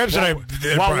 these ribs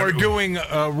while we're doing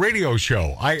a radio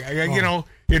show.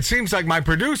 It seems like my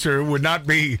producer would not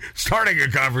be starting a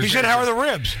conversation. He said, "How are the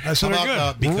ribs?" I said,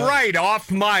 "They're good." Right off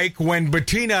mic when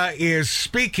Bettina is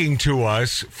speaking to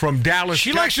us from Dallas.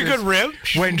 She Texas, likes a good rib.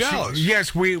 She's from Dallas.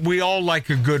 Yes, we all like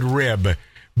a good rib,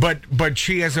 but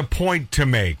she has a point to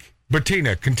make.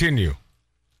 Bettina, continue.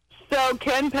 So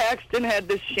Ken Paxton had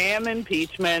this sham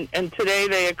impeachment, and today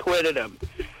they acquitted him.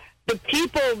 The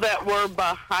people that were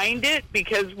behind it,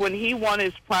 because when he won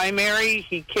his primary,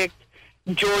 he kicked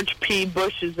George P.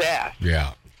 Bush's ass.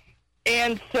 Yeah.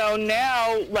 And so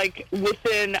now, like,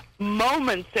 within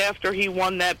moments after he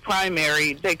won that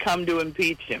primary, they come to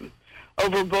impeach him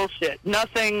over bullshit.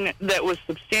 Nothing that was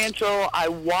substantial. I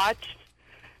watched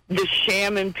the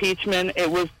sham impeachment.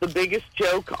 It was the biggest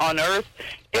joke on earth.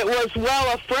 It was,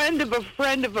 a friend of a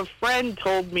friend of a friend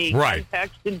told me Right. Ken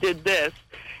Paxton did this.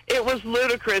 It was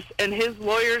ludicrous, and his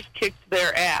lawyers kicked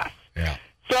their ass. Yeah.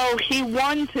 So he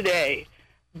won today.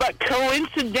 But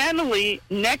coincidentally,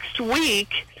 next week,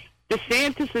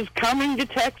 DeSantis is coming to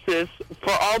Texas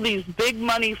for all these big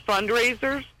money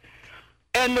fundraisers.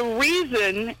 And the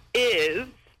reason is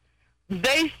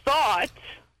they thought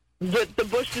that the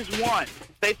Bushes won.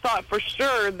 They thought for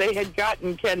sure they had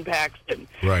gotten Ken Paxton,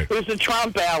 Right. who's a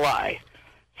Trump ally.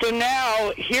 So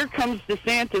now here comes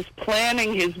DeSantis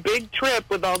planning his big trip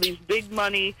with all these big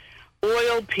money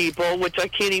oil people, which I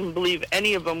can't even believe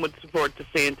any of them would support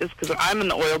DeSantis because I'm in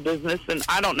the oil business and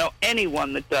I don't know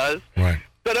anyone that does. Right.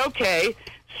 But okay,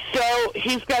 so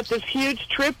he's got this huge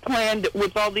trip planned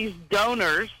with all these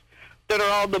donors that are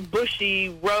all the Bushy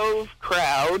Rove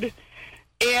crowd.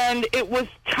 And it was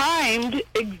timed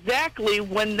exactly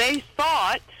when they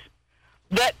thought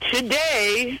that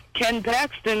today Ken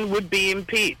Paxton would be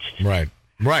impeached. Right.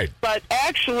 But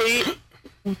actually,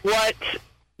 what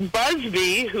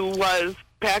Busby, who was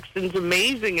Paxton's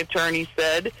amazing attorney,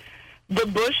 said, the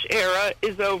Bush era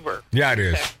is over. Yeah, it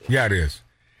is. Yeah, it is.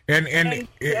 And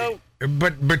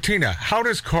but Bettina, how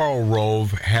does Karl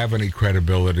Rove have any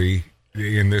credibility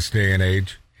in this day and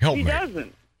age? Help me. He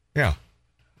doesn't. Yeah.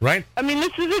 Right? I mean,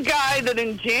 this is a guy that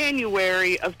in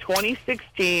January of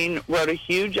 2016 wrote a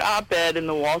huge op-ed in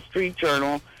the Wall Street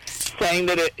Journal saying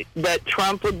that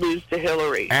Trump would lose to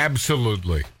Hillary.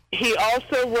 Absolutely. He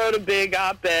also wrote a big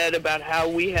op-ed about how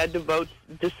we had to vote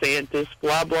DeSantis,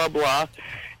 blah, blah, blah.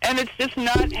 And it's just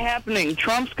not happening.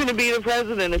 Trump's going to be the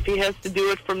president if he has to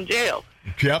do it from jail.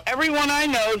 Yep. Everyone I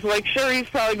know is like, sure, he's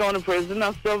probably going to prison.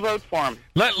 I'll still vote for him.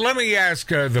 Let me ask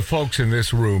the folks in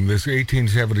this room, this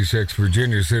 1876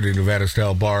 Virginia City,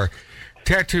 Nevada-style bar,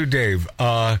 Tattoo Dave,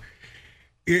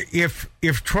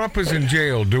 if Trump is in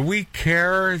jail, do we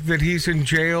care that he's in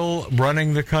jail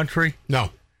running the country? No,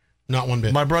 not one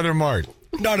bit. My brother Mart.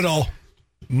 Not at all.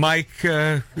 Mike,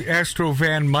 Astro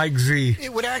Van, Mike Z.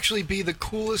 It would actually be the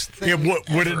coolest thing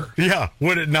Would it? ever. Yeah,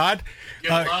 would it not?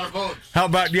 Get a lot of votes. How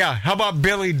about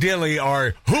Billy Dilly,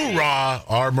 our hoorah,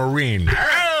 our Marine?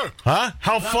 Huh?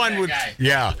 How fun would? guy.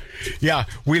 Yeah.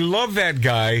 We love that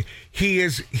guy.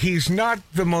 He's not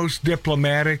the most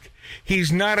diplomatic.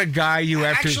 He's not a guy you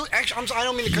have Actually, I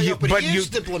don't mean to cut you off, but he is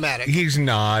diplomatic. He's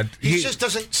not. He just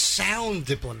doesn't sound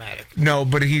diplomatic. No,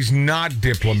 but he's not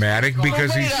diplomatic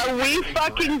because Wait, he's. are we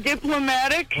fucking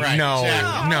diplomatic? Right. No,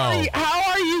 Exactly. no.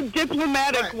 How are you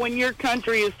diplomatic Right. when your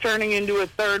country is turning into a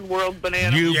third world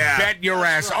banana? You bet your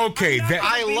ass. Okay,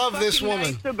 I Be love this fucking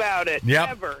woman. Nice about it. Yep.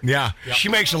 Never. Yeah. She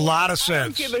makes a lot of I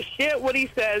don't sense. give a shit what he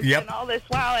says Yep. and all this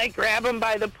while I grab him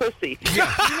by the pussy. You know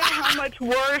how much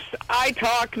worse I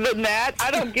talk than that? I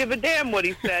don't give a damn what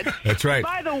he said. That's right.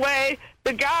 By the way,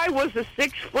 the guy was a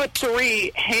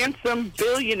 6'3" handsome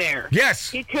billionaire.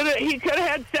 Yes. He could have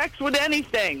had sex with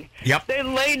anything. Yep. They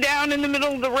lay down in the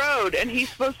middle of the road, and he's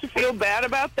supposed to feel bad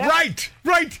about that?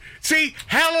 Right. See,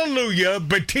 hallelujah,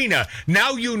 Bettina.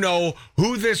 Now you know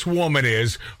who this woman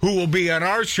is who will be on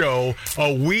our show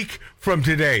a week from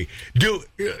today.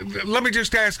 Let me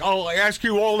just ask. I'll ask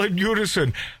you all in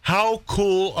unison. How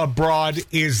cool a broad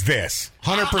is this?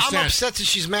 100%. I'm upset that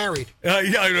she's married.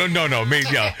 Yeah, no, me,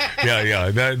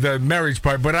 yeah. The marriage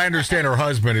part, but I understand her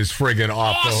husband is friggin'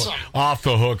 off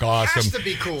the hook, awesome. Has to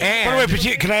be cool. And, By the way,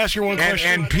 Bettina, can I ask you one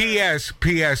question? And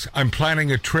P.S. I'm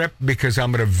planning a trip because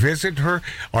I'm going to visit her.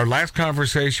 Our last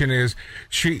conversation is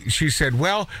she said,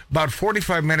 well, about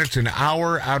 45 minutes, an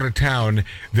hour out of town,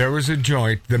 there is a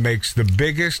joint that makes the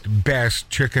biggest, best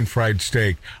chicken fried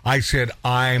steak. I said,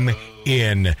 I'm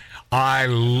in.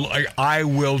 I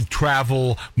will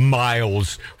travel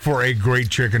miles for a great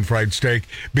chicken fried steak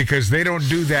because they don't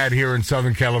do that here in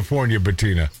Southern California,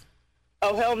 Bettina.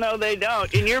 Oh, hell no, they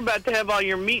don't. And you're about to have all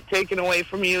your meat taken away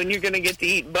from you, and you're going to get to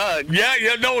eat bugs.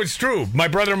 Yeah, no, it's true. My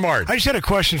brother Mart. I just had a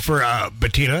question for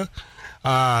Bettina.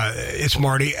 It's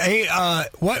Marty. Hey,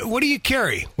 what do you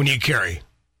carry when you carry?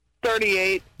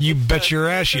 38. You bet your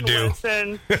ass you Smith do. &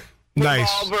 Wesson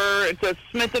Nice. revolver. It's a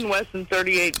Smith & Wesson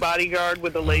 38 bodyguard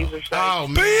with a laser sight. Oh,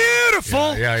 man.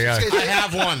 Beautiful. Yeah. I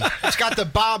have one. It's got the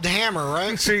bobbed hammer,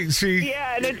 right? See.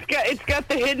 Yeah, and it's got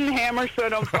the hidden hammer so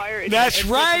it don't fire. That's In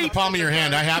the right. palm of your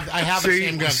hand. I have the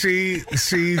same gun.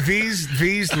 See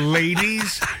these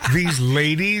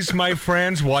ladies, my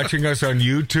friends, watching us on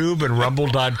YouTube and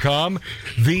Rumble.com.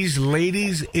 These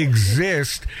ladies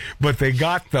exist, but they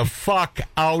got the fuck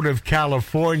out of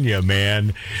California,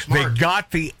 man. Smart. They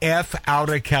got the F out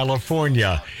of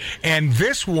California, and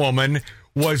this woman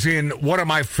was in one of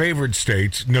my favorite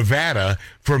states, Nevada,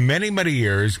 for many, many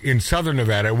years, in Southern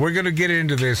Nevada. We're going to get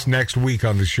into this next week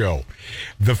on the show.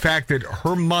 The fact that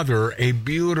her mother, a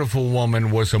beautiful woman,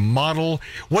 was a model.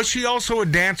 Was she also a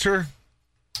dancer?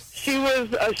 She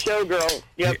was a showgirl.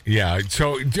 Yep. Yeah.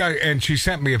 So, and she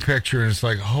sent me a picture, and it's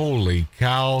like, holy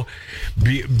cow,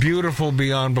 beautiful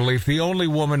beyond belief. The only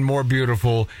woman more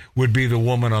beautiful would be the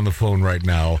woman on the phone right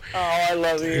now. Oh, I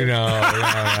love you. No.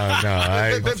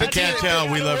 I can't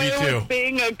tell. We love you, too.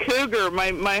 Being a cougar,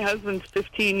 my husband's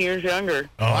 15 years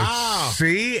younger. Wow.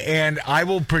 See, and I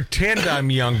will pretend I'm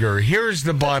younger. Here's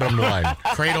the bottom line.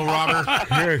 Cradle robber.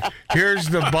 Here's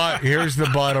the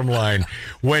bottom line.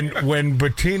 When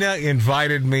Bettina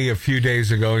invited me a few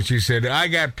days ago, and she said, I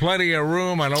got plenty of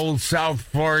room on Old South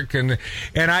Fork, and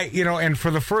I, and for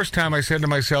the first time I said to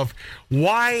myself,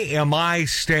 why am I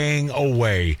staying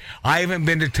away? I haven't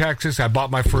been to Texas. I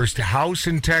bought my first house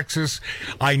in Texas.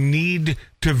 I need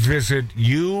to visit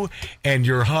you and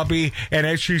your hubby. And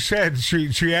as she said,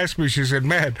 she asked me, she said,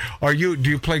 man, do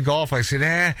you play golf? I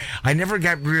said, I never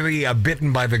got really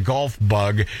bitten by the golf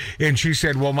bug. And she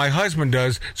said, well, my husband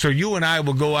does, so you and I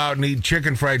will go out and eat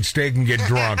chicken fried steak and get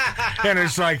drunk. And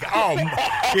it's like, oh,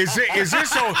 is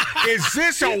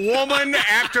this a woman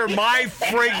after my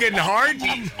friggin' heart?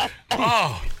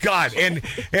 Oh, God. And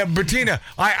Bettina,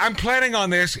 I'm planning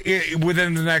on this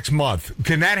within the next month.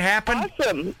 Can that happen?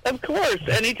 Awesome. Of course.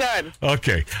 Anytime.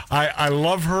 Okay. I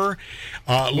love her.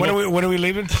 When are we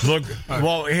leaving? Look,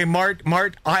 well, hey, Mart,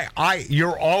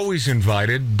 you're always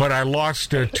invited, but I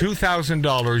lost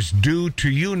 $2,000 due to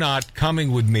you not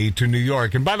coming with me to New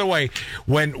York. And by the way,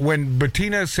 when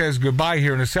Bettina says goodbye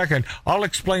here in a second, I'll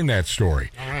explain that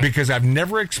story because I've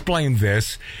never explained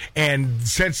this. And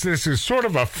since this is sort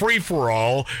of a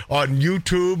free-for-all on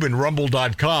YouTube and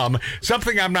Rumble.com,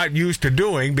 something I'm not used to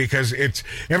doing because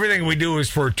everything we do is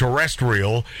for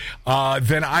terrestrial,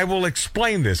 then I will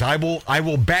explain this. I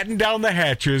will batten down the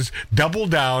hatches, double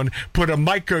down, put a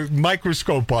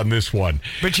microscope on this one.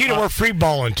 Bettina, we're free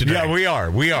balling today. Yeah,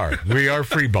 we are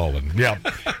free balling. Yeah,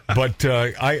 but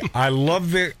I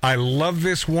love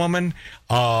this woman.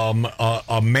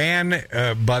 A man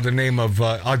by the name of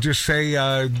I'll just say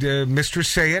Mr.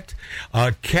 Say It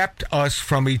kept us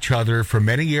from each other for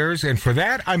many years, and for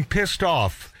that I'm pissed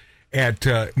off at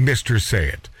Mr. Say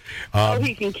It.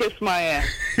 He can kiss my ass.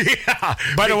 Yeah.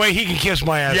 By the way, he can kiss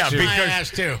my ass too. My ass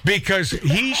too. Because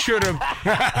he should have.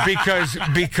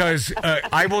 Because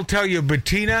I will tell you,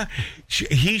 Bettina,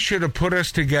 he should have put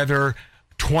us together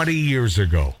 20 years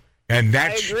ago. And I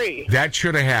agree. That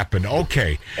should have happened.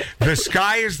 Okay. The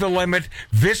sky is the limit.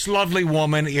 This lovely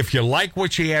woman, if you like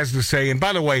what she has to say, and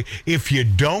by the way, if you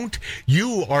don't,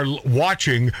 you are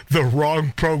watching the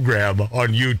wrong program on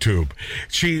YouTube.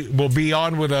 She will be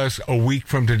on with us a week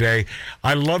from today.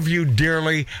 I love you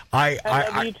dearly. I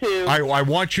love you too. I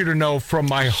want you to know from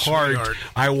my heart, Sweetheart.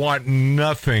 I want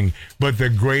nothing but the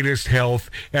greatest health,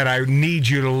 and I need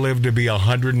you to live to be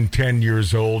 110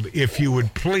 years old. If you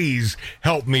would please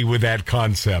help me with that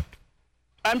concept.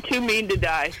 I'm too mean to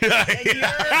die.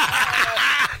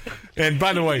 And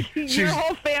by the way, Your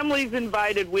whole family's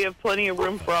invited. We have plenty of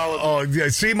room for all of them. Oh, yeah,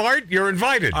 see, Mart, you're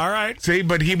invited. All right. See,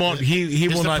 but he won't. He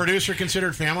Is will the not. producer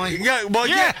considered family? Yeah, well,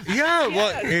 yeah.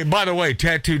 Well, by the way,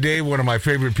 Tattoo Dave, one of my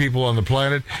favorite people on the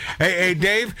planet. Hey,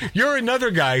 Dave, you're another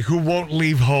guy who won't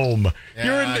leave home.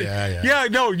 You're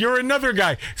another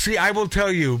guy. See, I will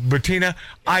tell you, Bettina,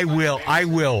 I will. I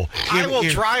will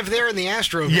drive there in the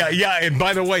Astro. Yeah. And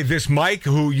by the way, this Mike,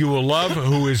 who you will love,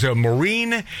 who is a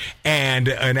Marine and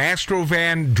an Astro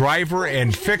van driver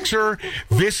and fixer,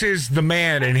 this is the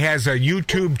man, and has a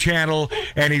YouTube channel,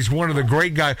 and he's one of the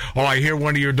great guys. Oh, I hear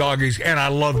one of your doggies, and I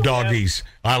love doggies.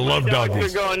 I love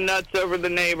doggies. They're going nuts over the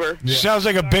neighbor. Yeah. Sounds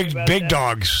like big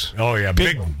dogs. Oh yeah,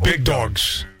 big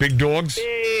dogs. Big dogs.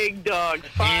 Big dogs.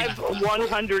 5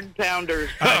 100-pounders.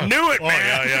 I knew it,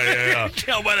 man. Yeah.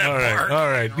 Tell by that part. All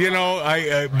right. You know,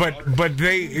 but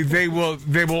they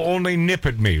will only nip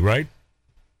at me, right?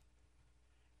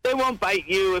 They won't bite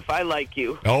you if I like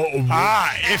you. Oh,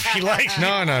 if she likes you.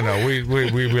 No. We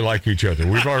like each other.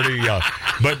 We've already,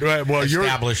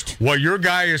 Established. While your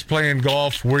guy is playing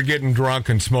golf, we're getting drunk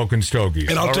and smoking stogies.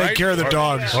 And I'll take care of the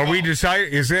dogs. Are we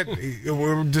decided?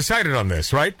 We're decided on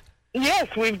this, right? Yes,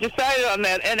 we've decided on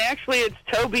that. And actually, it's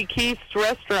Toby Keith's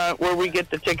restaurant where we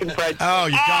get the chicken fried steak. Oh,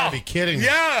 you gotta be kidding me.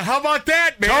 Yeah, how about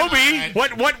that, man? Toby!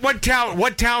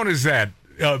 What town is that?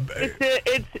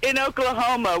 It's in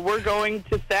Oklahoma. We're going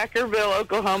to Sackerville,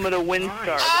 Oklahoma to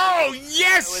WinStar. Oh,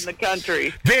 yes! In the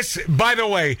country. This, by the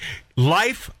way,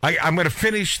 life, I'm going to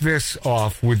finish this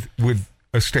off with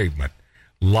a statement.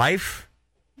 Life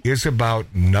is about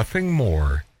nothing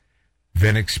more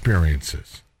than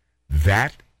experiences.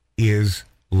 That is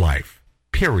life,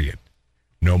 period.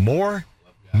 No more,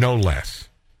 no less.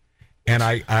 And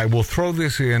I will throw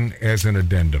this in as an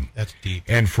addendum. That's deep.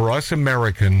 And for us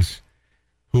Americans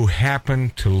who happen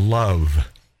to love,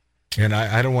 and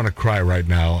I don't want to cry right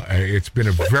now. It's been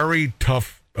a very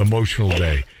tough emotional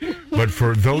day. But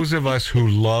for those of us who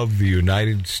love the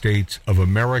United States of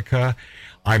America,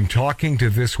 I'm talking to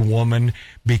this woman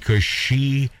because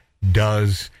she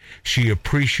does. She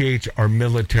appreciates our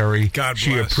military. God bless.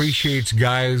 She appreciates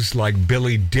guys like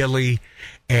Billy Dilly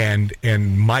and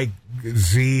Mike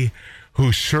Z,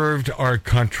 who served our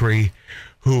country,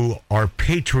 who are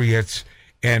patriots.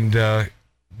 And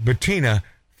Bettina,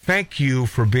 thank you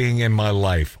for being in my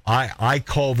life. I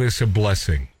call this a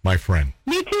blessing, my friend.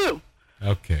 Me too.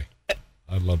 Okay.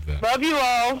 I love that. Love you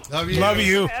all. Love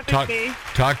you. Talk to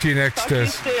you next Talk to you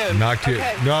soon.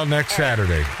 Okay. Next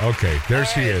Saturday. Okay, there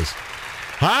she is.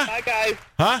 Huh? Bye, guys.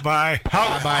 Huh? Bye.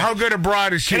 How good a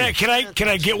broad is she? Can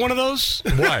I get one of those?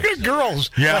 What? Girls.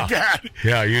 Yeah. Like that.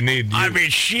 Yeah, you need. I mean,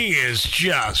 she is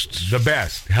just the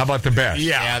best. How about the best?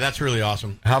 Yeah, that's really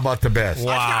awesome. How about the best?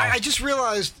 Wow. I just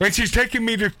realized. And she's taking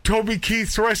me to Toby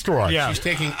Keith's restaurant. Yeah. She's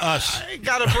taking us. I've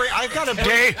got to bring.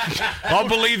 Dave, I'll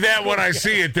believe that when I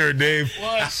see it there, Dave. Dave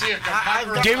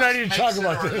and I need to talk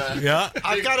about this. Yeah.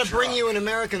 I've got to bring you an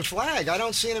American flag. I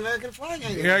don't see an American flag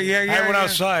hanging. Yeah. I went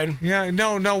outside. Yeah,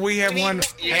 no, we have one.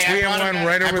 We have one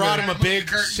right over I brought there. him a big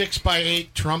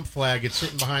 6x8 Trump flag. It's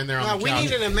sitting behind there on Now, the we couch.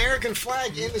 need an American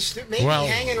flag in the studio. Maybe Well,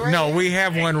 hanging right no, there. we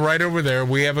have one right over there.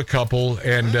 We have a couple,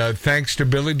 and thanks to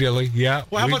Billy Dilly, yeah.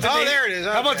 Well, how about the Oh, Navy, there it is.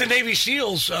 How about Okay. the Navy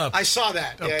SEALs? I saw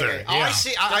that. Up there, Oh, I yeah.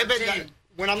 see. I bet that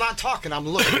when I'm not talking, I'm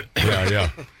looking. Yeah.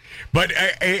 But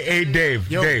hey, Dave,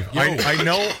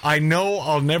 I know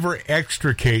I'll never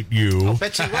extricate you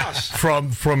Betsy Ross.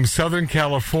 from Southern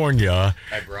California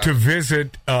to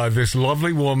visit this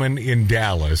lovely woman in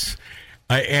Dallas,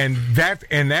 and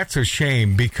that's a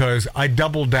shame because I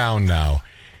double down now,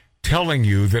 telling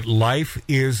you that life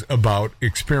is about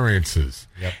experiences.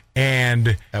 Yep.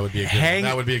 And That would be a good one.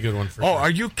 That would be a good one for Oh, sure. are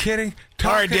you kidding?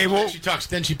 All right, Dave. She talks.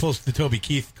 Then she pulls the Toby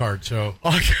Keith card. So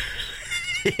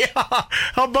Yeah,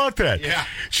 how about that? Yeah.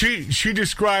 She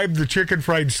described the chicken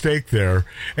fried steak there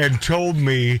and told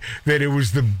me that it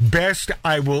was the best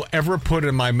I will ever put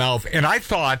in my mouth. And I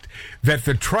thought that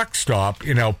the truck stop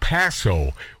in El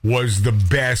Paso was the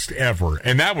best ever.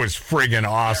 And that was friggin'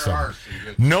 awesome.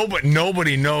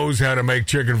 Nobody knows how to make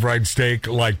chicken fried steak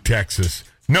like Texas.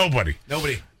 Nobody.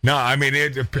 No, I mean,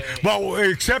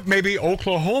 except maybe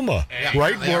Oklahoma,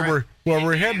 right? Where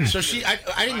we're heading. So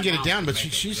I didn't get it down, but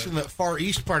she's in the far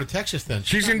east part of Texas. Then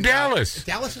She's in Dallas.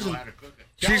 Dallas isn't.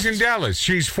 She's in Dallas.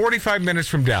 She's 45 minutes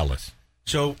from Dallas.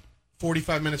 So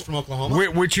 45 minutes from Oklahoma.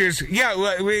 Which is,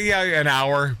 an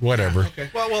hour, whatever.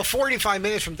 Okay. Well, 45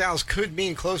 minutes from Dallas could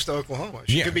mean close to Oklahoma.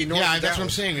 She could be north Yeah, of that's what I'm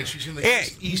Dallas. saying. She's in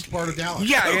the east part of Dallas.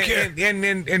 Yeah,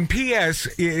 and P.S.,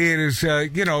 it is,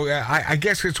 I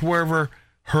guess it's wherever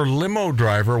her limo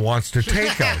driver wants to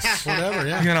take us. Whatever,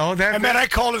 yeah. You know, that. I bet I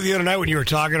called her the other night when you were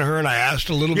talking to her, and I asked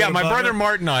a little bit Yeah, my about brother it.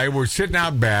 Martin and I were sitting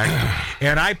out back,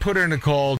 and I put in a call